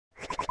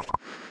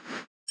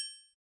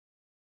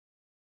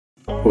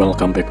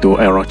Welcome back to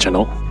AER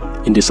channel.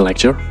 In this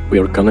lecture, we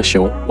are gonna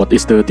show what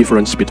is the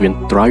difference between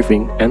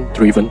driving and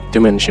driven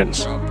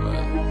dimensions.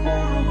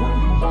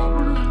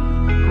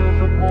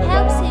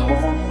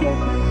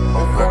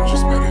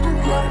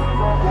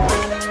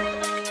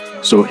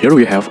 So here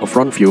we have a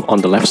front view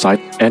on the left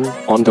side and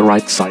on the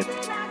right side.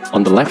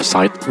 On the left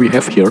side, we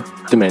have here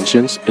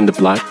dimensions in the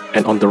black,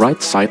 and on the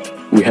right side,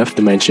 we have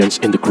dimensions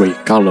in the gray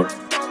color.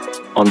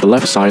 On the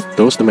left side,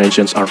 those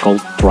dimensions are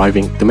called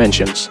driving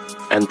dimensions,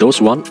 and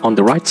those one on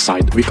the right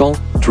side we call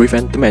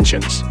driven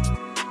dimensions.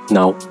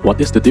 Now,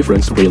 what is the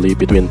difference really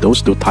between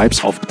those two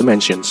types of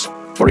dimensions?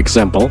 For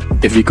example,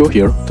 if we go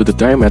here to the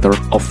diameter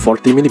of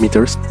 40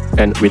 millimeters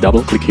and we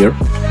double click here,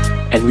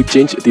 and we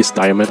change this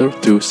diameter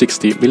to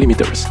 60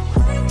 millimeters,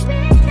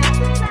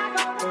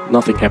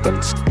 nothing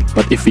happens.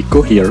 But if we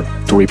go here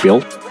to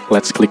rebuild,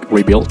 let's click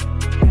rebuild.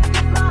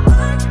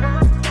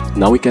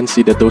 Now we can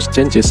see that those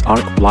changes are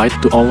applied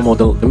to all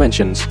model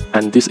dimensions,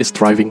 and this is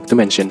driving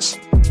dimensions.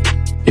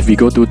 If we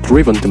go to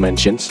driven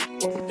dimensions,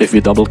 if we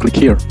double click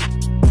here,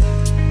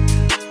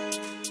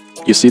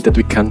 you see that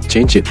we can't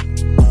change it.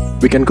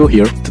 We can go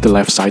here to the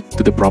left side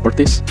to the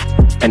properties,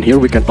 and here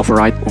we can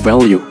override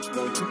value.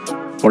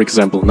 For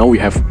example, now we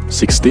have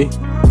 60,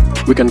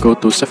 we can go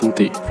to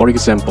 70, for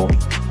example.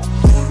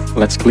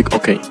 Let's click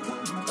OK.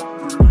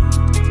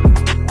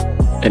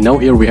 And now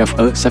here we have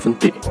a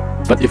 70.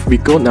 But if we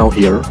go now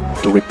here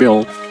to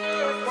rebuild,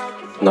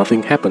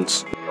 nothing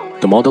happens.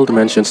 The model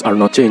dimensions are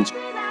not changed.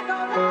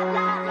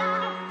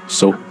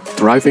 So,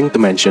 driving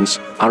dimensions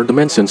are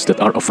dimensions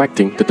that are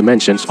affecting the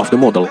dimensions of the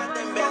model,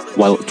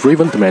 while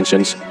driven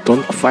dimensions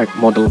don't affect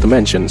model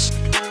dimensions.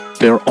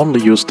 They are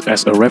only used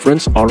as a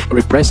reference or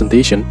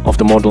representation of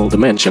the model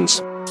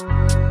dimensions.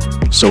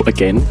 So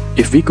again,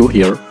 if we go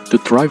here to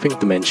driving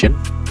dimension,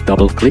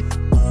 double click,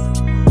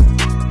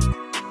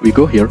 we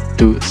go here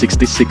to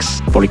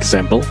 66, for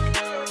example.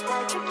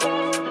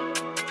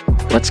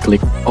 Let's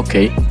click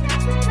OK.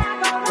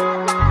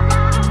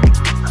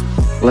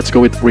 Let's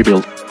go with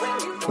rebuild,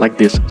 like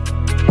this.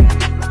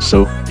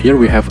 So here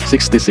we have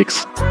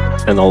 66,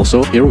 and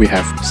also here we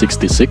have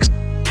 66.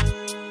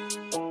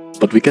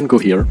 But we can go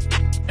here,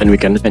 and we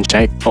can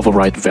uncheck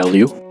override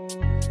value.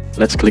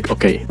 Let's click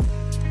OK.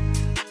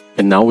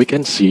 And now we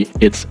can see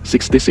it's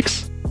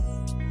 66.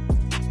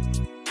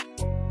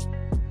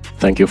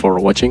 Thank you for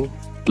watching.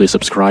 Please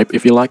subscribe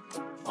if you like.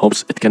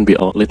 Hopes it can be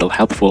a little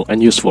helpful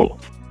and useful.